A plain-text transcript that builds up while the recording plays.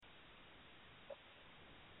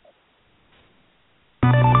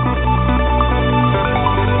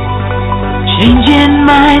Changing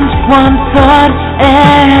minds one thought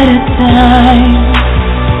at a time.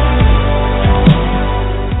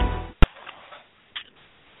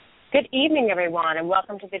 Good evening, everyone, and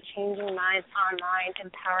welcome to the Changing Minds Online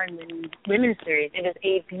Empowering Women series. It is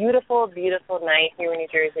a beautiful, beautiful night here in New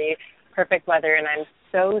Jersey, perfect weather, and I'm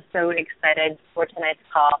so excited for tonight's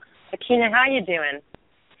call. Akina, how are you doing?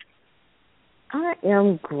 I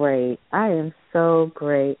am great. I am so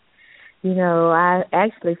great. You know, I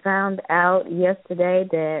actually found out yesterday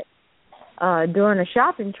that during a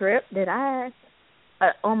shopping trip that I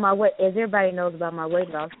on my way, as everybody knows about my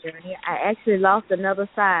weight loss journey, I actually lost another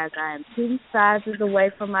size. I am 2 sizes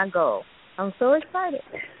away from my goal. I'm so excited.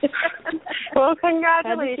 Well,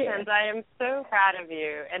 congratulations. I am so proud of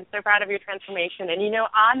you and so proud of your transformation. And, you know,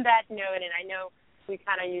 on that note, and I know we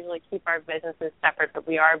kind of usually keep our businesses separate, but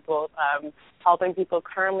we are both helping people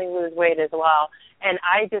currently lose weight as well. And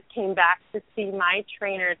I just came back to see my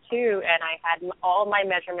trainer, too, and I had all my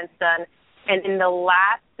measurements done. And in the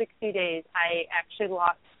last 60 days, I actually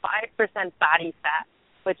lost 5% body fat,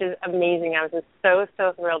 which is amazing. I was just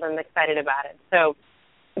so thrilled and excited about it. So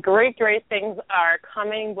great things are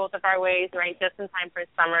coming both of our ways, right, just in time for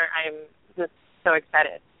summer. I'm just so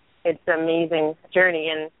excited. It's an amazing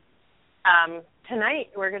journey. And tonight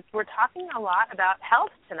we're talking a lot about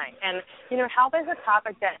health tonight. And, you know, health is a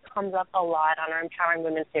topic that comes up a lot on our Empowering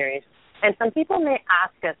Women series. And some people may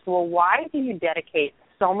ask us, well, why do you dedicate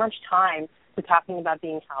so much time to talking about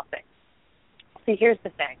being healthy? See, here's the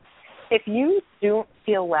thing. If you don't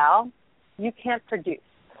feel well, you can't produce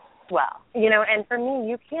well. You know, and for me,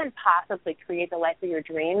 you can't possibly create the life of your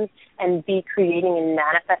dreams and be creating and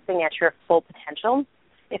manifesting at your full potential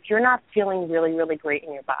if you're not feeling really, really great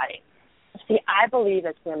in your body. See, I believe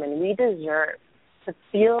as women, we deserve to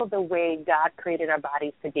feel the way God created our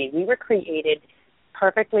bodies to be. We were created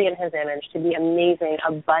perfectly in His image to be amazing,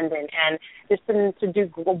 abundant, and just to do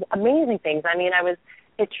amazing things. I mean, I was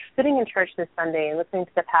sitting in church this Sunday and listening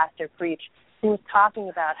to the pastor preach. He was talking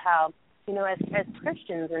about how, you know, as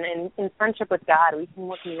Christians and in friendship with God, we can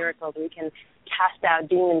work miracles, we can cast out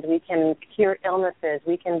demons, we can cure illnesses,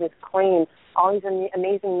 we can just claim all these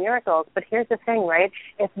amazing miracles. But here's the thing, right?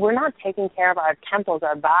 If we're not taking care of our temples,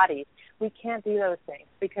 our bodies, we can't do those things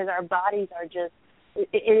because our bodies are just,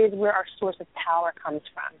 it is where our source of power comes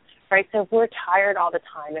from, right? So if we're tired all the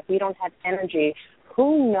time, if we don't have energy,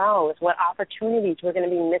 who knows what opportunities we're going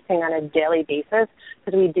to be missing on a daily basis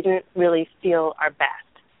because we didn't really feel our best.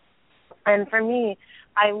 And for me,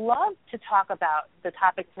 I love to talk about the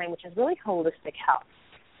topic tonight, which is really holistic health.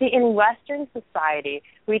 See, in Western society,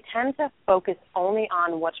 we tend to focus only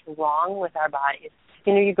on what's wrong with our bodies.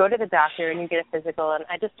 You know, you go to the doctor and you get a physical, and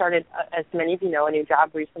I just started, as many of you know, a new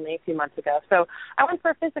job recently, a few months ago. So I went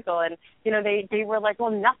for a physical, and, you know, they were like, well,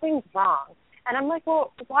 nothing's wrong. And I'm like,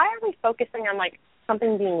 well, why are we focusing on, like,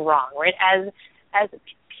 something being wrong, right? As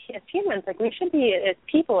humans, like, we should be, as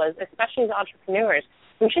people, especially as entrepreneurs,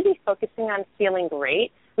 we should be focusing on feeling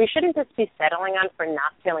great. We shouldn't just be settling on for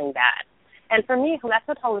not feeling bad. And for me, that's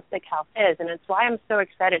what holistic health is, and it's why I'm so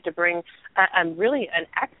excited to bring really an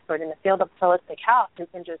expert in the field of holistic health who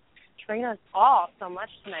can just train us all so much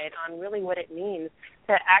tonight on really what it means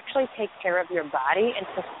to actually take care of your body and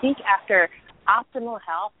to seek after optimal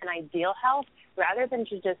health and ideal health rather than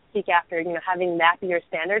to just seek after, you know, having that be your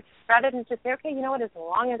standard, rather than just say, okay, you know what, as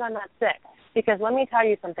long as I'm not sick. Because let me tell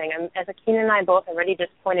you something, as Akina and I both already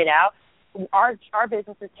just pointed out, our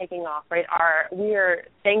business is taking off, right? We are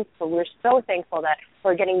thankful. We're so thankful that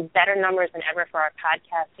we're getting better numbers than ever for our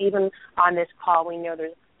podcast. Even on this call, we know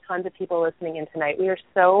there's tons of people listening in tonight. We are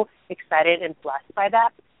so excited and blessed by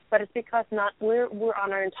that. But it's because we're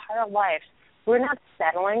on our entire lives, we're not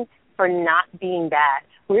settling for not being bad.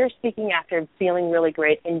 We're seeking after feeling really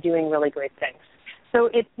great and doing really great things. So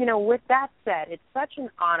it's, you know, with that said, it's such an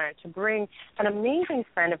honor to bring an amazing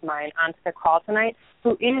friend of mine onto the call tonight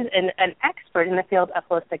who is an expert in the field of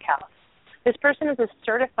holistic health. This person is a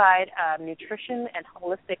certified nutrition and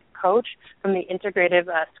holistic coach from the Integrative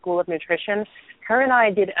School of Nutrition. Her and I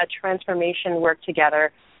did a transformation work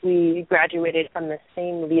together. We graduated from the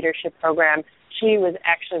same leadership program. She was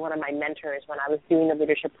actually one of my mentors when I was doing the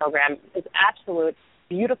leadership program. It's absolute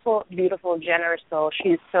beautiful, beautiful, generous soul.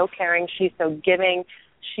 She's so caring. She's so giving.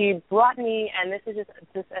 She brought me, and this is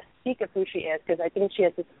just a speak of who she is, because I think she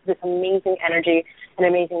has this amazing energy and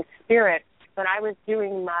amazing spirit. When I was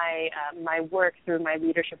doing my work through my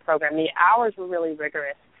leadership program, the hours were really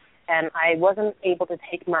rigorous, and I wasn't able to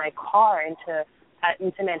take my car into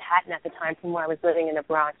Manhattan at the time from where I was living in the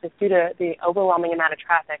Bronx, just due to the overwhelming amount of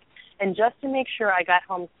traffic. And just to make sure I got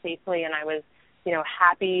home safely and I was, you know,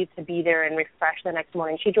 happy to be there and refreshed the next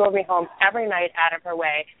morning, she drove me home every night out of her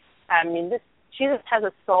way. I mean, this She just has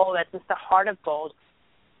a soul that's just a heart of gold,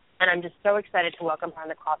 and I'm just so excited to welcome her on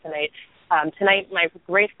the call tonight. Tonight, my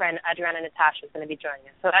great friend Adriana Natasha is going to be joining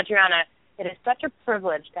us. So, Adriana, it is such a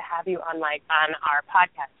privilege to have you on our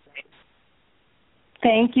podcast tonight.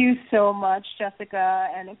 Thank you so much, Jessica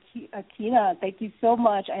and Akina. Thank you so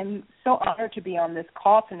much. I'm so honored to be on this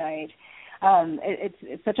call tonight.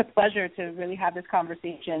 It's such a pleasure to really have this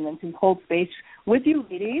conversation and to hold space with you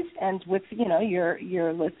ladies and with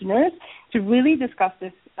your listeners to really discuss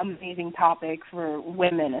this amazing topic for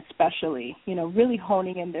women especially, really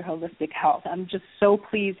honing in their holistic health. I'm just so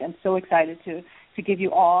pleased and so excited to give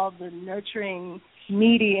you all the nurturing,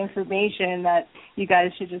 meaty information that you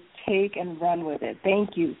guys should just take and run with it.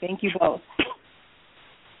 Thank you. Thank you both.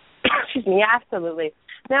 Excuse me, absolutely.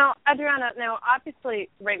 Now, Adriana, obviously,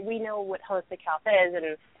 right, we know what holistic health is, and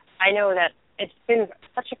I know that it's been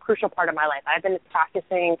such a crucial part of my life. I've been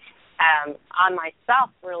practicing on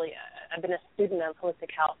myself, really. I've been a student of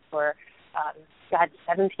holistic health for,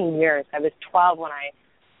 17 years. I was 12 when I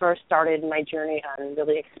first started my journey on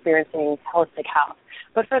really experiencing holistic health.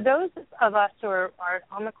 But for those of us who are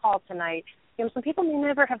on the call tonight, some people may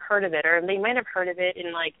never have heard of it, or they might have heard of it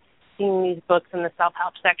in, seeing these books in the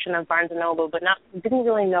self-help section of Barnes & Noble, but didn't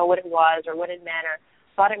really know what it was or what it meant or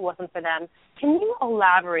thought it wasn't for them. Can you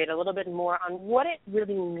elaborate a little bit more on what it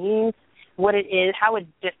really means, what it is, how it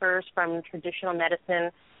differs from traditional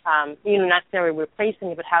medicine, not necessarily replacing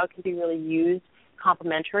it, but how it can be really used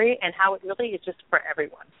complementary, and how it really is just for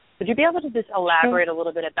everyone? Would you be able to just elaborate a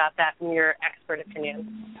little bit about that from your expert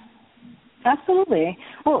opinion? Absolutely.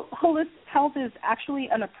 Well, holistic health is actually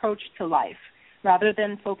an approach to life. Rather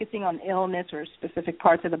than focusing on illness or specific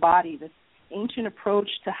parts of the body, this ancient approach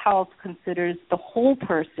to health considers the whole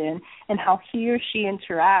person and how he or she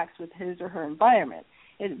interacts with his or her environment.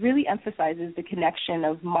 It really emphasizes the connection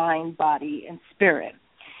of mind, body, and spirit.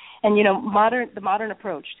 And, the modern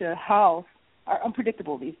approach to health are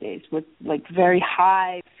unpredictable these days with, very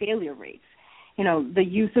high failure rates. The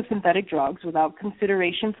use of synthetic drugs without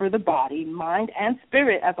consideration for the body, mind, and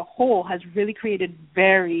spirit as a whole has really created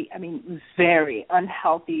very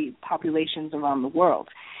unhealthy populations around the world.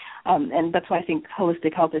 And that's why I think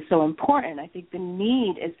holistic health is so important. I think the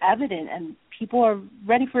need is evident, and people are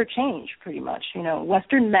ready for a change pretty much.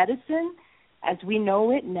 Western medicine, as we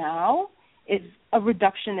know it now, is a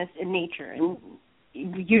reductionist in nature. And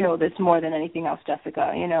you know this more than anything else,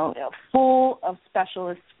 Jessica, full of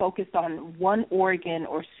specialists focused on one organ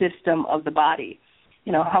or system of the body.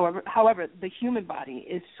 However, the human body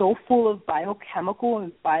is so full of biochemical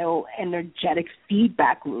and bioenergetic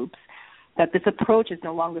feedback loops that this approach is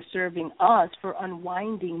no longer serving us for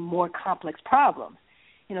unwinding more complex problems.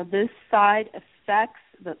 This side effects,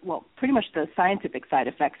 pretty much the scientific side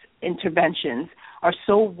effects interventions are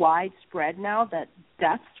so widespread now that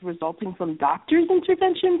deaths resulting from doctors'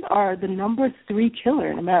 interventions are the number 3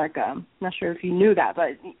 killer in America. I'm not sure if you knew that,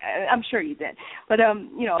 but I'm sure you did. But, a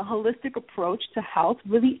holistic approach to health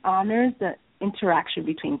really honors the interaction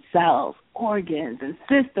between cells, organs, and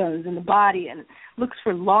systems in the body and looks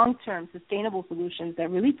for long-term sustainable solutions that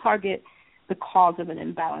really target the cause of an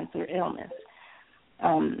imbalance or illness.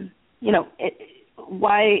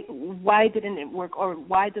 Why didn't it work, or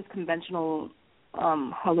why does conventional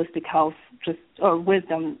holistic health or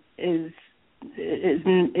wisdom is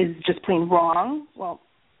just plain wrong? Well,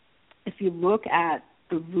 if you look at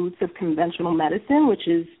the roots of conventional medicine, which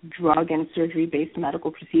is drug and surgery-based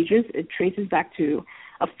medical procedures, it traces back to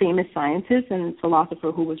a famous scientist and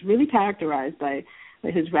philosopher who was really characterized by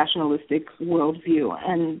his rationalistic worldview,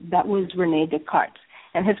 and that was René Descartes.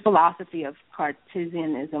 And his philosophy of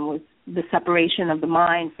Cartesianism was the separation of the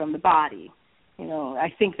mind from the body.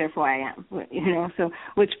 I think, therefore I am, so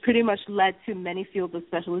which pretty much led to many fields of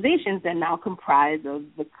specializations that now comprise of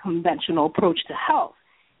the conventional approach to health,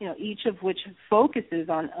 each of which focuses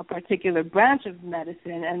on a particular branch of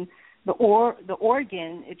medicine and the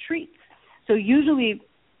organ it treats. So usually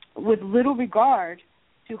with little regard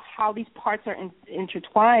to how these parts are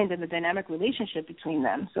intertwined and the dynamic relationship between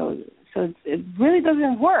them. So it really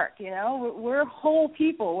doesn't work, We're whole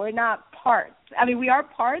people. We're not parts. I mean, we are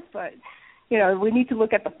parts, but, we need to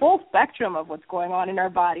look at the full spectrum of what's going on in our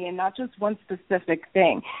body and not just one specific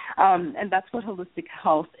thing. And that's what holistic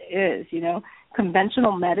health is,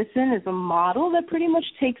 Conventional medicine is a model that pretty much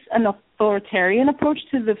takes an authoritarian approach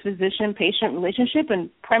to the physician-patient relationship and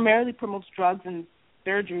primarily promotes drugs and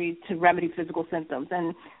surgery to remedy physical symptoms,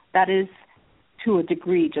 and that is, to a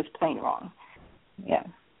degree, just plain wrong. Yeah.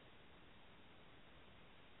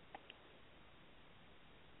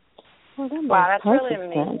 Well, wow, that's really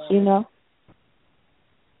amazing. Sense,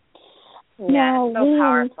 Yeah, it's so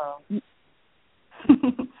powerful.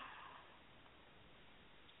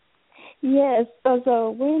 Yes.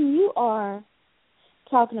 So when you are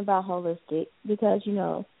talking about holistic, because,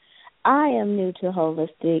 I am new to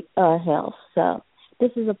holistic health, so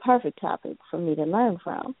this is a perfect topic for me to learn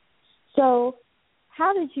from. So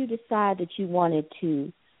how did you decide that you wanted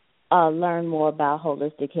to learn more about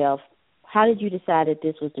holistic health? How did you decide that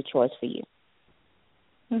this was the choice for you?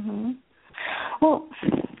 Mm-hmm. Well,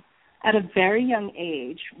 at a very young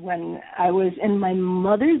age, when I was in my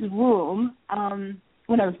mother's womb,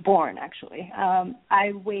 when I was born, actually,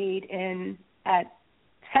 I weighed in at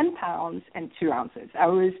 10 pounds and 2 ounces. I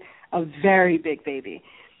was a very big baby.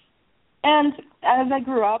 And as I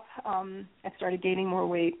grew up, I started gaining more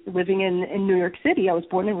weight living in New York City. I was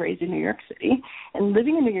born and raised in New York City. And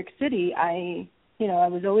living in New York City, I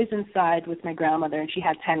was always inside with my grandmother, and she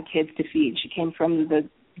had 10 kids to feed. She came from the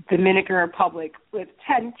Dominican Republic with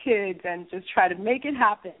 10 kids and just tried to make it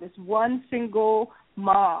happen, this one single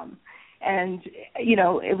mom. And,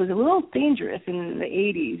 it was a little dangerous in the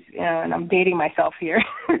 80s, and I'm dating myself here.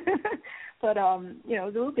 But, it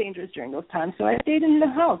was a little dangerous during those times. So I stayed in the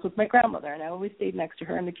house with my grandmother, and I always stayed next to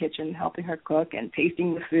her in the kitchen, helping her cook and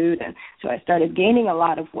tasting the food. And so I started gaining a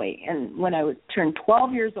lot of weight. And when I turned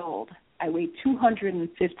 12 years old, I weighed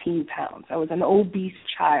 215 pounds. I was an obese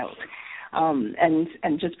child.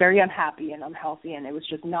 And just very unhappy and unhealthy, and it was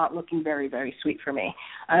just not looking very, very sweet for me.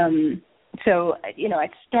 So, I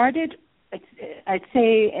started, I'd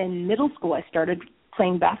say in middle school, I started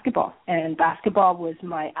playing basketball, and basketball was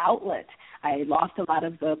my outlet. I lost a lot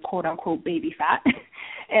of the quote-unquote baby fat,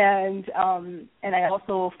 and I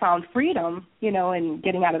also found freedom, in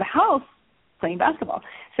getting out of the house playing basketball.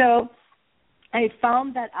 So I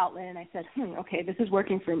found that outlet, and I said, okay, this is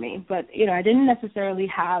working for me. But, I didn't necessarily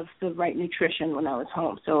have the right nutrition when I was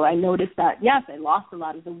home. So I noticed that, yes, I lost a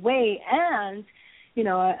lot of the weight, and,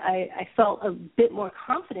 I felt a bit more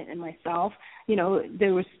confident in myself.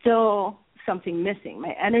 There was still something missing.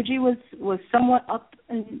 My energy was somewhat up,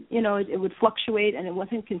 and, it would fluctuate, and it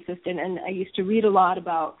wasn't consistent. And I used to read a lot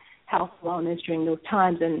about health wellness during those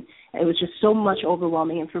times, and it was just so much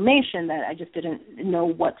overwhelming information that I just didn't know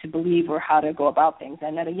what to believe or how to go about things.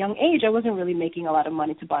 And at a young age, I wasn't really making a lot of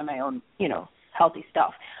money to buy my own, healthy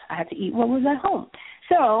stuff. I had to eat what was at home.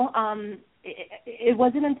 So it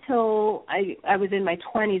wasn't until I was in my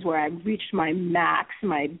 20s where I reached my max,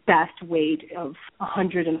 my best weight of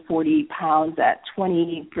 140 pounds at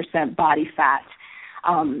 20% body fat.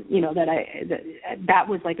 That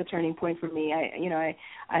was like a turning point for me.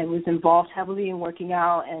 I was involved heavily in working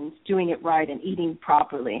out and doing it right and eating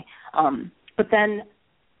properly. But then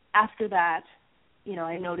after that,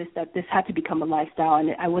 I noticed that this had to become a lifestyle,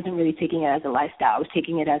 and I wasn't really taking it as a lifestyle. I was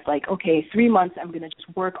taking it as like, okay, 3 months I'm going to just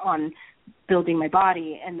work on building my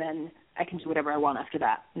body, and then I can do whatever I want after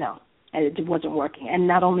that. No. It wasn't working. And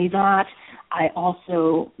not only that, I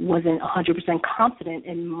also wasn't 100% confident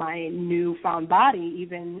in my newfound body,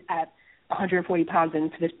 even at 140 pounds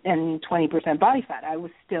and 20% body fat. I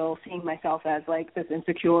was still seeing myself as like this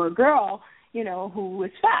insecure girl, who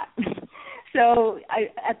was fat. So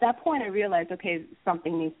at that point I realized, okay,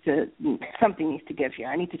 something needs to give here.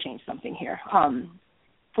 I need to change something here.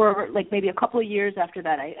 For like maybe a couple of years after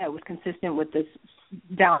that, I was consistent with this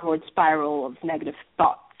downward spiral of negative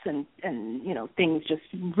thoughts and things just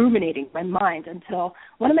ruminating my mind until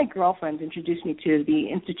one of my girlfriends introduced me to the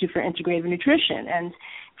Institute for Integrative Nutrition. And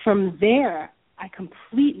from there, I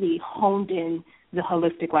completely honed in the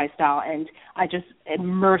holistic lifestyle, and I just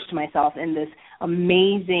immersed myself in this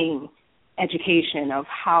amazing education of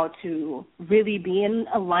how to really be in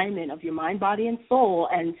alignment of your mind, body, and soul,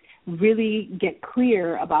 and really get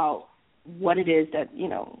clear about what it is that,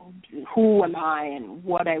 who am I and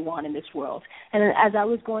what I want in this world. And as I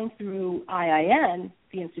was going through IIN,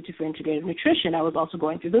 the Institute for Integrative Nutrition, I was also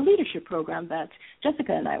going through the leadership program that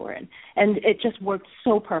Jessica and I were in. And it just worked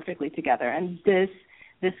so perfectly together. And this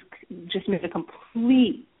just made a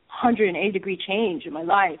complete 180-degree change in my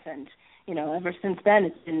life. And, ever since then,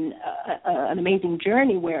 it's been an amazing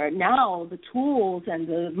journey where now the tools and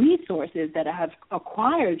the resources that I have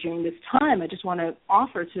acquired during this time, I just want to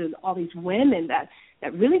offer to all these women that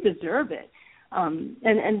really deserve it.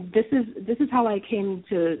 And this is how I came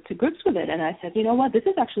to grips with it. And I said, you know what, this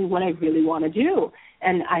is actually what I really want to do.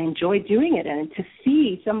 And I enjoy doing it. And to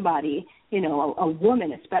see somebody, a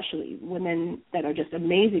woman, especially women that are just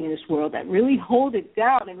amazing in this world, that really hold it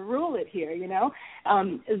down and rule it here,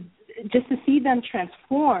 just to see them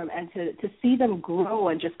transform and to see them grow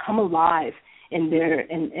and just come alive in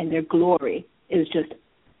their glory is just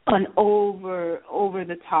an over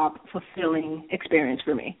the top fulfilling experience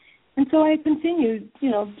for me. And so I continued,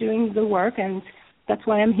 doing the work, and that's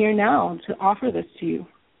why I'm here now to offer this to you.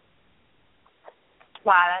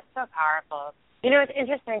 Wow, that's so powerful. It's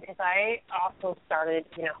interesting because I also started,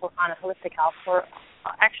 on a holistic health for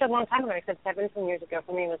actually a long time ago. I said 17 years ago.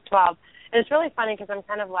 For me, it was 12. And it's really funny because I'm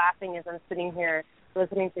kind of laughing as I'm sitting here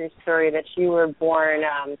listening to your story that you were born,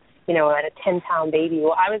 at a 10-pound baby.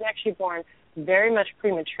 Well, I was actually born very much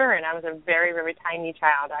premature, and I was a very, very tiny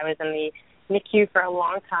child. I was in the NICU for a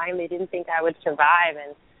long time. They didn't think I would survive,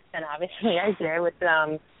 and obviously I did.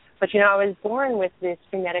 But I was born with this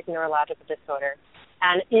genetic neurological disorder.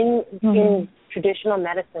 And in traditional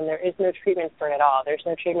medicine, there is no treatment for it at all. There's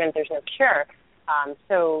no treatment. There's no cure.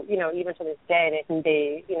 So, even to this day, and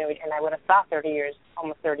I would have thought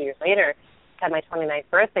almost 30 years later, at my 29th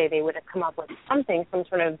birthday, they would have come up with some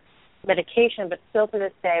sort of medication. But still to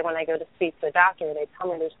this day, when I go to speak to the doctor, they tell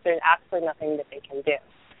me there's absolutely nothing that they can do.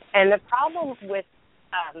 And the problem with,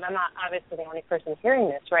 I'm not obviously the only person hearing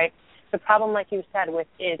this, right? The problem, like you said, with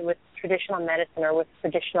traditional medicine or with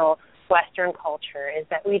traditional Western culture is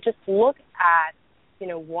that we just look at,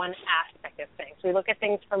 one aspect of things. We look at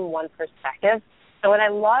things from one perspective. And what I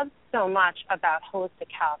love so much about holistic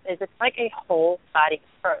health is it's like a whole body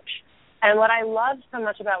approach. And what I love so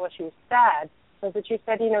much about what you said was that you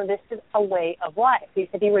said, this is a way of life. You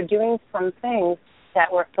said you were doing some things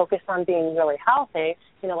that were focused on being really healthy,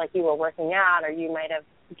 like you were working out or you might have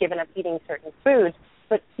given up eating certain foods,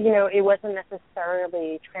 but, it wasn't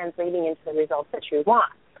necessarily translating into the results that you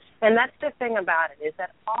want. And that's the thing about it, is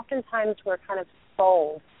that oftentimes we're kind of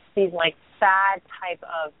sold these, fad type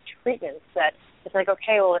of treatments that it's like,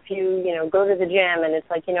 okay, well, if you, go to the gym and it's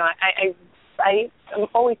like, I'm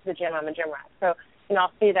always to the gym. I'm a gym rat. So,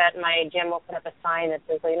 I'll see that my gym will put up a sign that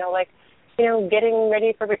says, getting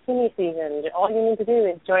ready for bikini season. All you need to do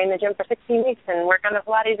is join the gym for 16 weeks and work on the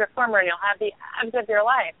Pilates reformer and you'll have the abs of your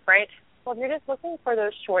life, right? Well, if you're just looking for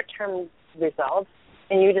those short-term results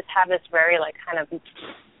and you just have this very, I don't know,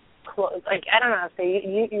 so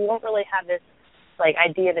you won't really have this,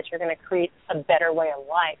 idea that you're going to create a better way of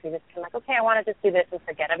life. You're just kind of okay, I want to just do this and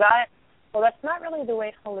forget about it. Well, that's not really the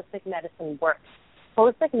way holistic medicine works.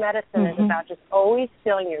 Holistic medicine is about just always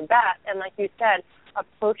feeling your best and, like you said,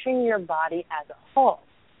 approaching your body as a whole.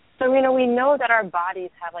 So, we know that our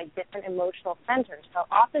bodies have, different emotional centers. So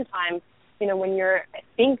oftentimes, when you're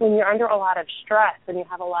under a lot of stress and you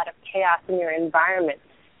have a lot of chaos in your environment,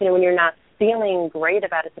 when you're not feeling great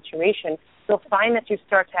about a situation, you'll find that you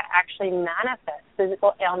start to actually manifest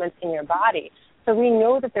physical ailments in your body. So we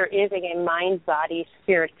know that there is a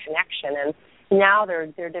mind-body-spirit connection, and now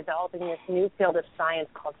they're developing this new field of science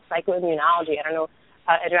called psychoimmunology. I don't know,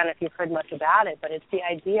 Adriana, if you've heard much about it, but it's the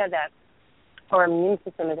idea that our immune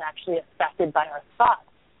system is actually affected by our thoughts.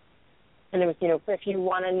 And it was, if you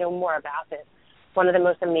want to know more about this, one of the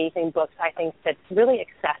most amazing books I think that's really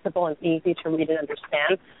accessible and easy to read and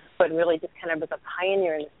understand, but really just kind of was a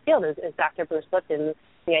pioneer in this field is Dr. Bruce Lipton.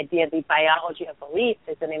 The idea, The Biology of Belief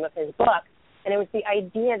is the name of his book. And it was the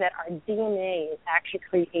idea that our DNA is actually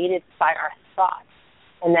created by our thoughts,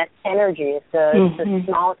 and that energy is the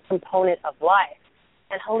smallest component of life.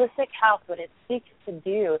 And holistic health, what it seeks to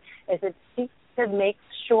do is it seeks to make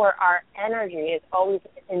sure our energy is always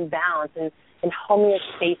in balance, and in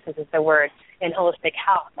homeostasis is the word in holistic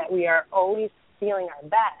health, that we are always feeling our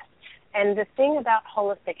best. And the thing about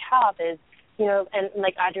holistic health is, and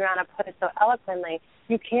like Adriana put it so eloquently,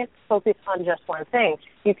 you can't focus on just one thing.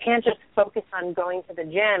 You can't just focus on going to the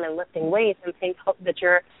gym and lifting weights and think that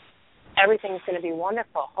everything's going to be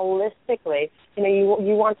wonderful. Holistically,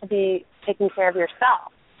 you want to be taking care of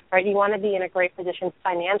yourself, right? You want to be in a great position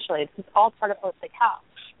financially. This is all part of holistic health.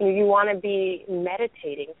 You want to be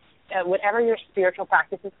meditating, whatever your spiritual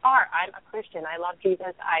practices are. I'm a Christian. I love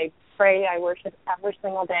Jesus. I pray. I worship every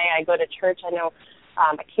single day. I go to church. I know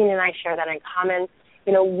Akina and I share that in common.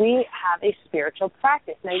 We have a spiritual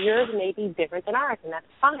practice. Now, yours may be different than ours, and that's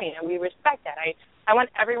fine, and we respect that. I want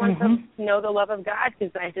everyone to know the love of God,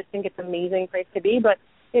 because I just think it's an amazing place to be. But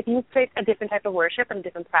if you pick a different type of worship and a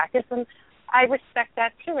different practice, then I respect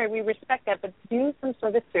that too, right? We respect that, but do some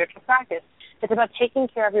sort of spiritual practice. It's about taking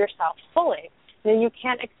care of yourself fully. You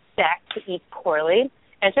can't expect to eat poorly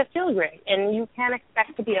and to feel great, and you can't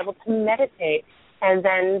expect to be able to meditate and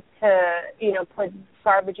then to, put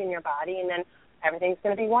garbage in your body and then everything's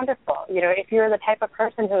going to be wonderful. If you're the type of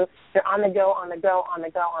person who you're on the go,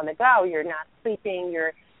 you're not sleeping,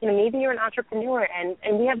 maybe you're an entrepreneur, and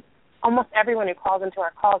we have almost everyone who calls into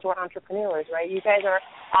our calls who are entrepreneurs, right? You guys are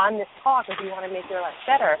on this call because you want to make your life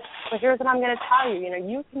better. But here's what I'm going to tell you.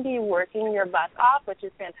 You can be working your butt off, which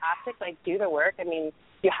is fantastic. Do the work.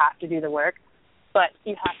 You have to do the work. But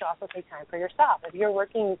you have to also take time for yourself. If you're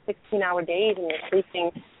working 16-hour days and you're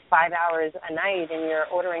sleeping, 5 hours a night and you're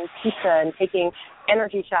ordering pizza and taking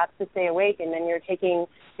energy shots to stay awake, and then you're taking,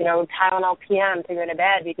 Tylenol PM to go to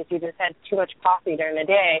bed because you just had too much coffee during the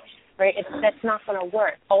day, right? That's not going to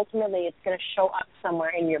work. Ultimately, it's going to show up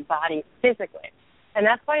somewhere in your body physically. And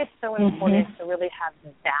that's why it's so important to really have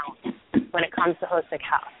balance when it comes to holistic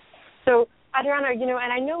health. So, Adriana,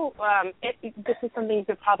 and I know this is something you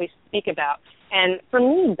could probably speak about. And for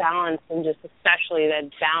me, balance, and just especially that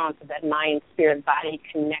balance of that mind-spirit-body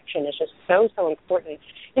connection is just so, so important.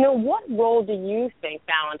 What role do you think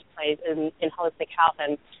balance plays in holistic health?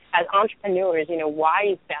 And as entrepreneurs,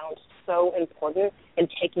 why is balance so important in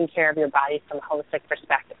taking care of your body from a holistic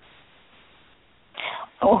perspective?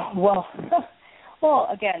 Oh, well,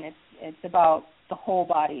 again, it's about the whole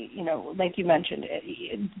body. Like you mentioned,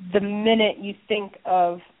 the minute you think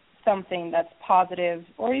of something that's positive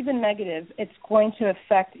or even negative, it's going to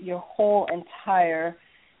affect your whole entire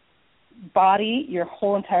body, your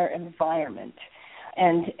whole entire environment.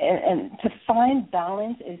 And to find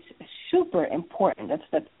balance is super important.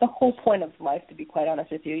 That's the whole point of life, to be quite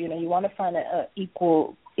honest with you. You want to find an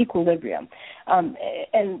equilibrium.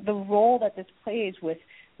 And the role that this plays with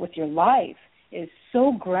your life is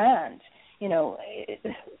so grand.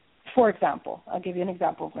 For example, I'll give you an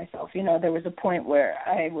example of myself. There was a point where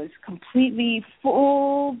I was completely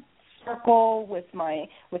full circle with my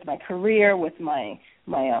career, with my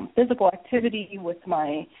physical activity, with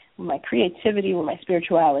my creativity, with my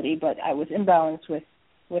spirituality, but I was imbalanced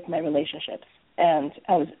with my relationships, and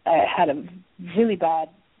I had a really bad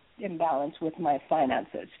imbalance with my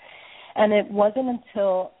finances. And it wasn't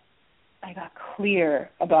until I got clear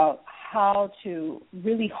about how to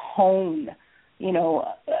really hone,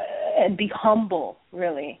 and be humble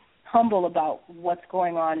about what's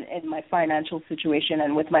going on in my financial situation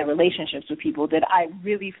and with my relationships with people, that I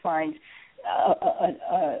really find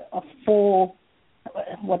a full,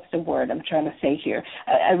 what's the word I'm trying to say here?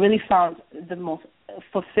 I really found the most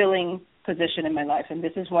fulfilling position in my life, and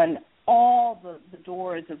this is when all the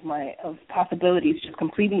doors of possibilities just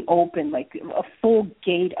completely open, like a full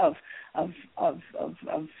gate of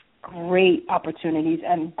great opportunities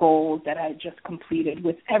and goals that I just completed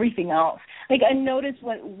with everything else. Like, I noticed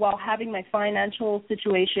while having my financial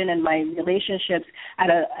situation and my relationships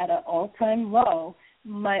at an all-time low,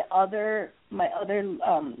 my other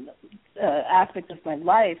aspects of my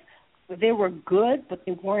life, they were good, but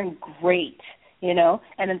they weren't great. And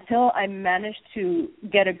until I managed to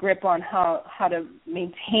get a grip on how to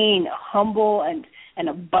maintain a humble and an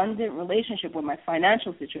abundant relationship with my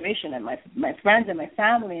financial situation and my friends and my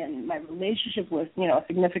family and my relationship with, a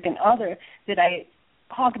significant other, did I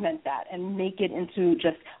augment that and make it into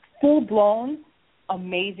just full-blown,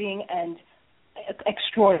 amazing, and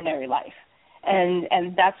extraordinary life.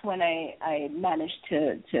 And that's when I managed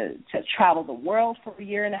to travel the world for a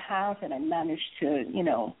year and a half, and I managed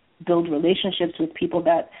to, build relationships with people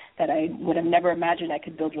that I would have never imagined I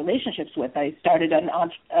could build relationships with. I started an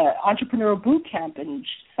entrepreneurial boot camp in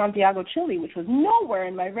Santiago, Chile, which was nowhere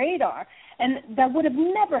in my radar. And that would have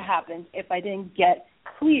never happened if I didn't get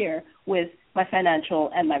clear with my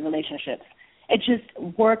financial and my relationships. It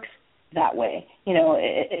just works that way.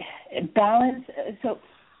 Balance. So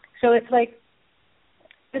it's like,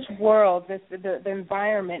 this world, the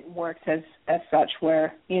environment works as such,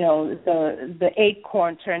 where the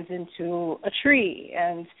acorn turns into a tree,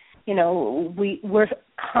 and we're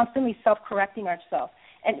constantly self-correcting ourselves.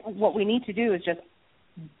 And what we need to do is just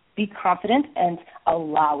be confident and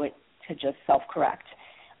allow it to just self-correct.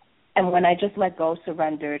 And when I just let go,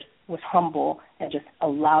 surrendered, was humble, and just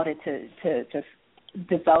allowed it to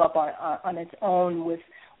develop on its own with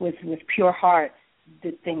pure heart,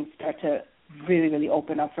 did things start to really, really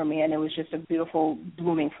open up for me, and it was just a beautiful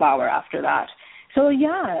blooming flower after that. So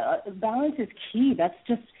balance is key.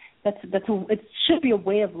 It should be a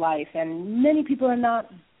way of life, and many people are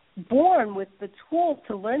not born with the tools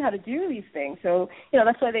to learn how to do these things. So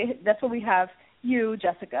that's why we have you,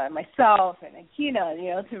 Jessica, and myself, and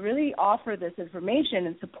Akina, to really offer this information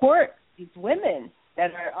and support these women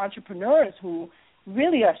that are entrepreneurs who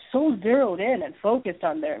really are so zeroed in and focused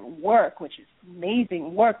on their work, which is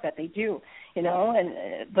amazing work that they do,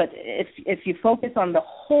 but if you focus on the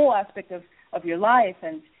whole aspect of your life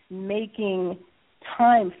and making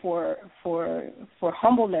time for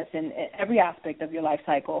humbleness in every aspect of your life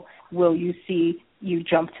cycle, will you see you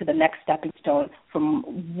jump to the next stepping stone from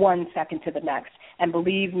 1 second to the next. And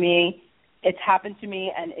believe me, it's happened to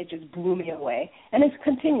me, and it just blew me away, and it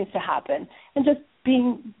continues to happen. And just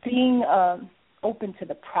being open to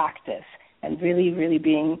the practice and really, really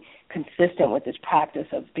being consistent with this practice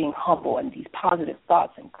of being humble and these positive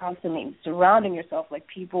thoughts and constantly surrounding yourself like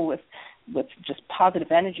people with just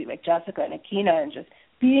positive energy like Jessica and Akina, and just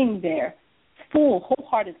being there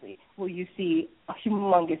wholeheartedly, will you see a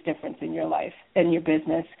humongous difference in your life and your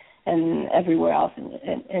business and everywhere else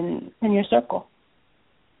in your circle.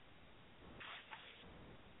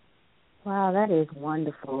 Wow, that is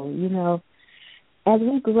wonderful. You know, as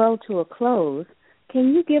we grow to a close,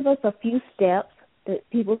 can you give us a few steps that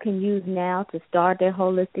people can use now to start their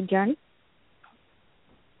holistic journey?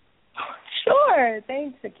 Sure.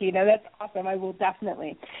 Thanks, Akina. That's awesome. I will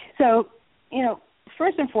definitely. So, you know,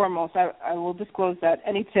 first and foremost, I will disclose that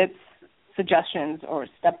any tips, suggestions, or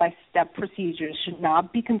step-by-step procedures should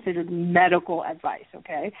not be considered medical advice,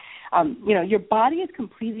 okay? You know, your body is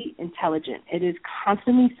completely intelligent. It is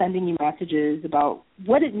constantly sending you messages about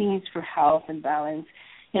what it needs for health and balance.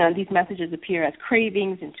 You know, these messages appear as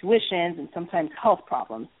cravings, intuitions, and sometimes health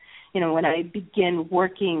problems. You know, when I begin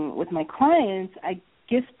working with my clients, I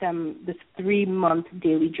gift them this 3-month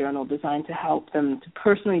daily journal designed to help them to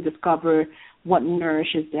personally discover what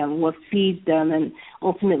nourishes them, what feeds them, and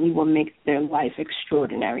ultimately what makes their life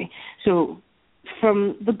extraordinary. So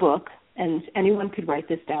from the book, and anyone could write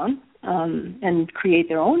this down and create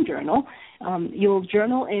their own journal, you'll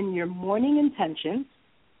journal in your morning intentions,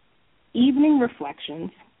 evening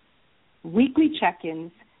reflections, weekly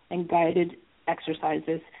check-ins, and guided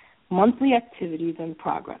exercises, monthly activities, and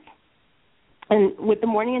progress. And with the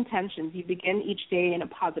morning intentions, you begin each day in a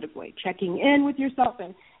positive way, checking in with yourself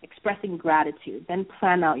and expressing gratitude. Then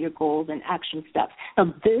plan out your goals and action steps.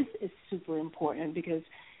 Now, this is super important because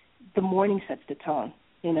the morning sets the tone.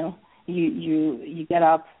 You know, you get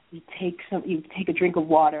up, you take a drink of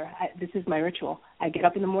water. This is my ritual. I get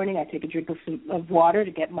up in the morning, I take a drink of water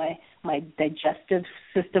to get my digestive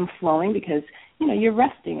system flowing, because you know you're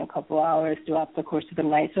resting a couple hours throughout the course of the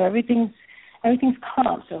night, so everything's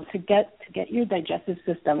calm. So to get your digestive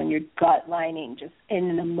system and your gut lining just in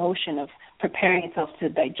an emotion of preparing itself to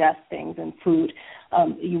digest things and food,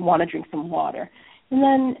 you want to drink some water. And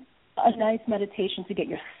then a nice meditation to get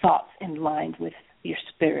your thoughts in line with your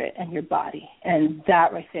spirit and your body. And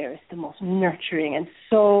that right there is the most nurturing and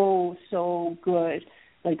so good,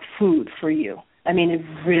 like food for you. I mean, it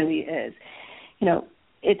really is. You know,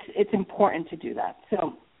 it's important to do that.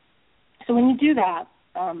 So when you do that,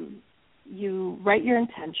 you write your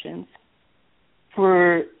intentions.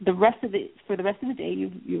 For the rest of the day,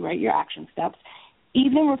 you write your action steps.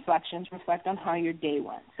 Evening reflections reflect on how your day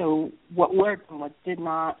went. So what worked and what did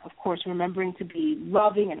not. Of course, remembering to be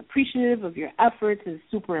loving and appreciative of your efforts is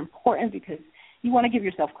super important, because you want to give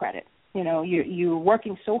yourself credit. You know, you're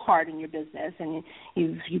working so hard in your business, and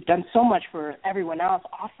you've done so much for everyone else,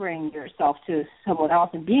 offering yourself to someone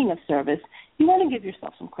else and being of service. You want to give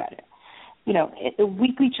yourself some credit. You know, the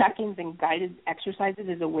weekly check-ins and guided exercises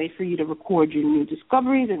is a way for you to record your new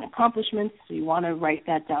discoveries and accomplishments, so you want to write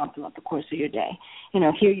that down throughout the course of your day. You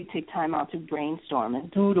know, here you take time out to brainstorm and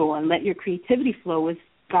doodle and let your creativity flow with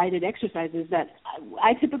guided exercises that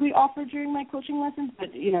I typically offer during my coaching lessons,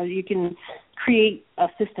 but, you know, you can create a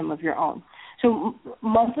system of your own. So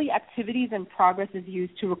monthly activities and progress is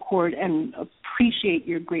used to record and appreciate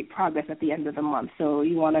your great progress at the end of the month. So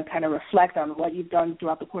you want to kind of reflect on what you've done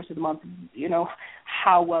throughout the course of the month, you know,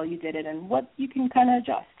 how well you did it and what you can kind of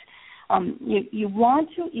adjust. You want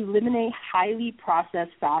to eliminate highly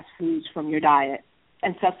processed fast foods from your diet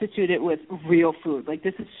and substitute it with real food. Like,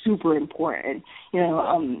 this is super important. You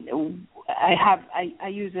know, I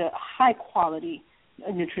use a high quality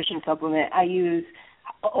nutrition supplement. I use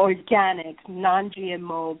organic,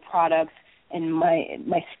 non-GMO products in my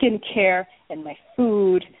skincare and my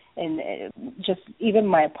food, and just even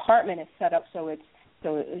my apartment is set up so it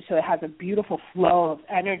has a beautiful flow of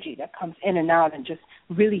energy that comes in and out, and just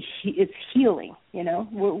really it's healing. You know,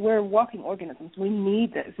 we're walking organisms. We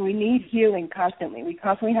need this. We need healing constantly. We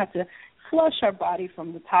constantly have to flush our body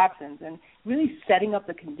from the toxins, and really setting up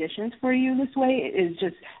the conditions for you this way is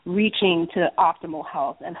just reaching to optimal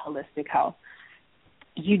health and holistic health.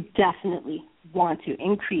 You definitely want to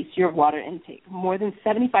increase your water intake. More than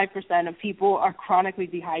 75% of people are chronically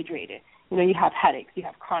dehydrated. You know, you have headaches, you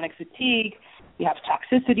have chronic fatigue, you have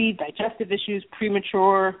toxicity, digestive issues,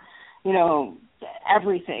 premature, you know,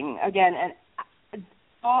 everything. Again, and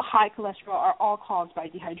all high cholesterol are all caused by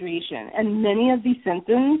dehydration. And many of these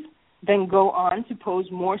symptoms then go on to pose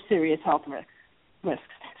more serious health risks.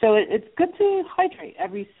 So it's good to hydrate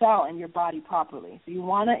every cell in your body properly. So you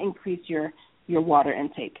want to increase your water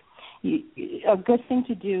intake. A good thing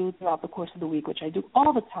to do throughout the course of the week, which I do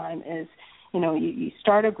all the time, is, you know, you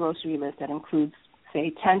start a grocery list that includes,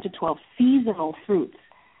 say, 10 to 12 seasonal fruits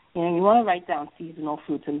You know, you want to write down seasonal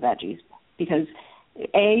fruits and veggies because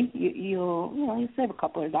you'll save a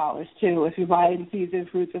couple of dollars too if you buy in seasoned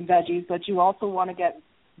fruits and veggies, but you also want to get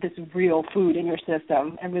this real food in your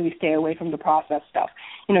system and really stay away from the processed stuff.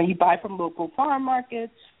 You know, you buy from local farm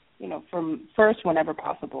markets, you know, from first whenever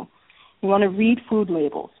possible. You want to read food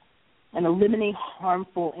labels and eliminate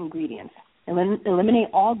harmful ingredients. Eliminate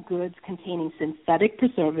all goods containing synthetic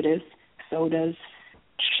preservatives, sodas,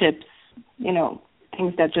 chips, you know,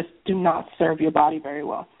 things that just do not serve your body very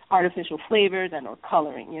well. Artificial flavors and or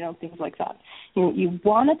coloring, you know, things like that. You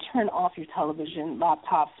want to turn off your television,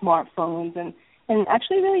 laptop, smartphones, and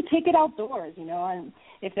actually really take it outdoors, you know. And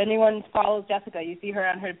if anyone follows Jessica, you see her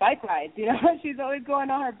on her bike rides, you know. She's always going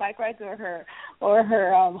on her bike rides or her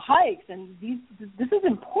hikes, and this is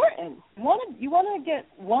important. You want to get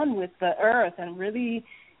one with the earth and really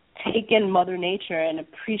take in Mother Nature and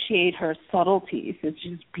appreciate her subtleties. It's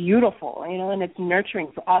just beautiful, you know, and it's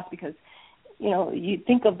nurturing for us because, you know, you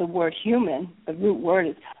think of the word human, the root word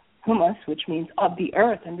is humus, which means of the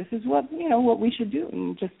earth, and this is what, you know, what we should do,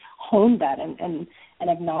 and just hone that and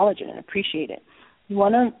acknowledge it and appreciate it. You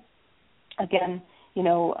want to, again, you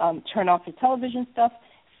know, turn off your television stuff,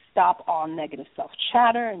 stop all negative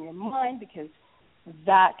self-chatter in your mind because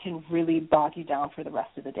that can really bog you down for the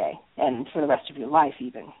rest of the day and for the rest of your life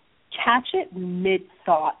even. Catch it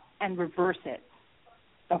mid-thought and reverse it,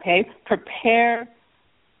 okay? Prepare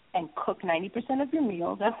and cook 90% of your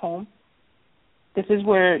meals at home. This is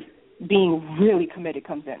where being really committed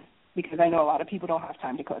comes in because I know a lot of people don't have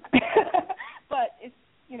time to cook. But if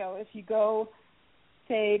you go,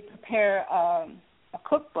 say, prepare a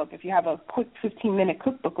cookbook, if you have a quick 15-minute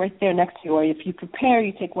cookbook right there next to you, or if you prepare,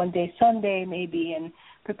 you take one day Sunday maybe and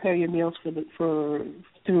prepare your meals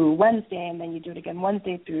through Wednesday, and then you do it again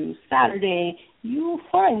Wednesday through Saturday, you'll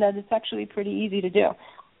find that it's actually pretty easy to do.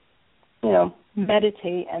 You know,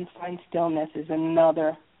 meditate and find stillness is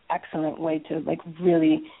another excellent way to like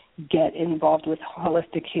really get involved with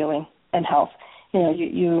holistic healing and health. You know,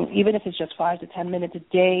 you even if it's just 5 to 10 minutes a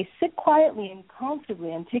day, sit quietly and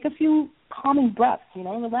comfortably and take a few calming breaths, you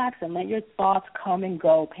know, relax and let your thoughts come and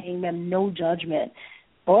go, paying them no judgment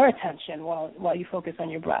or attention while you focus on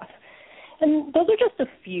your breath. And those are just a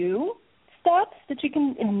few steps that you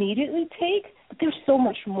can immediately take, but there's so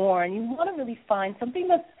much more, and you want to really find something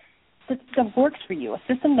that works for you, a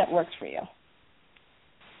system that works for you.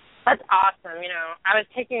 That's awesome. You know, I was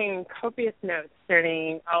taking copious notes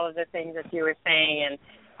during all of the things that you were saying, and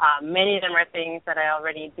many of them are things that I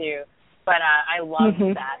already do. But I love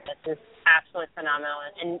that. That's just absolutely phenomenal.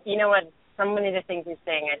 And you know what? So many of the things you're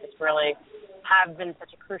saying, I just really have been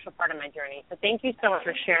such a crucial part of my journey. So thank you so much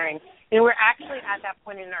for sharing. You know, we're actually at that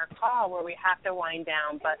point in our call where we have to wind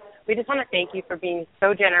down, but we just want to thank you for being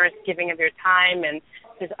so generous, giving of your time, and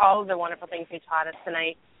just all of the wonderful things you taught us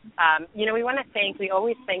tonight. You know, we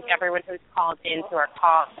always thank everyone who's called into our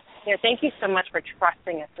call. You know, thank you so much for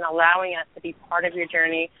trusting us and allowing us to be part of your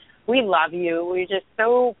journey. We love you. We're just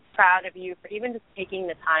so proud of you for even just taking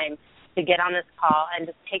the time to get on this call and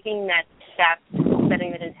just taking that step,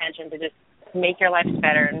 setting that intention to just make your life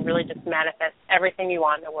better and really just manifest everything you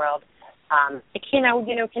want in the world. Akina,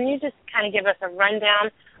 you know, can you just kind of give us a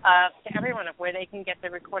rundown to everyone of where they can get the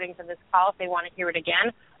recordings of this call if they want to hear it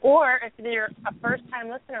again, or if they're a first-time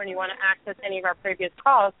listener and you want to access any of our previous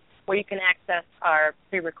calls, where you can access our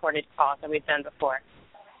pre-recorded calls that we've done before?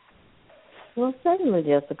 Well, certainly,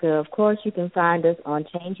 Jessica. Of course, you can find us on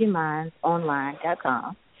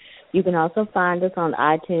ChangeYourMindsOnline.com. You can also find us on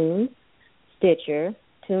iTunes, Stitcher,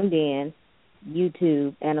 TuneIn,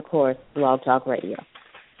 YouTube, and, of course, Blog Talk Radio.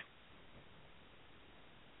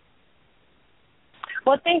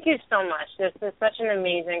 Well, thank you so much. This is such an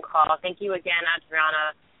amazing call. Thank you again,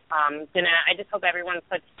 Adriana. I just hope everyone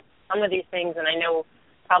puts some of these things, and I know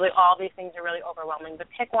probably all these things are really overwhelming, but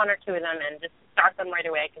pick one or two of them and just start them right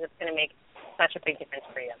away because it's going to make such a big difference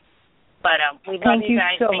for you. But we love you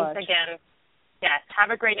guys. Thanks again. Yes, have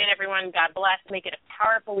a great night, everyone. God bless. Make it a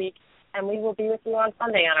powerful week, and we will be with you on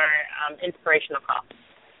Sunday on our inspirational call.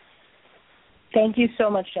 Thank you so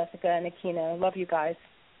much, Jessica and Akina. I love you guys.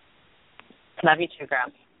 Love you too,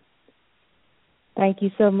 girl. Thank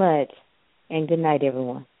you so much, and good night,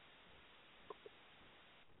 everyone.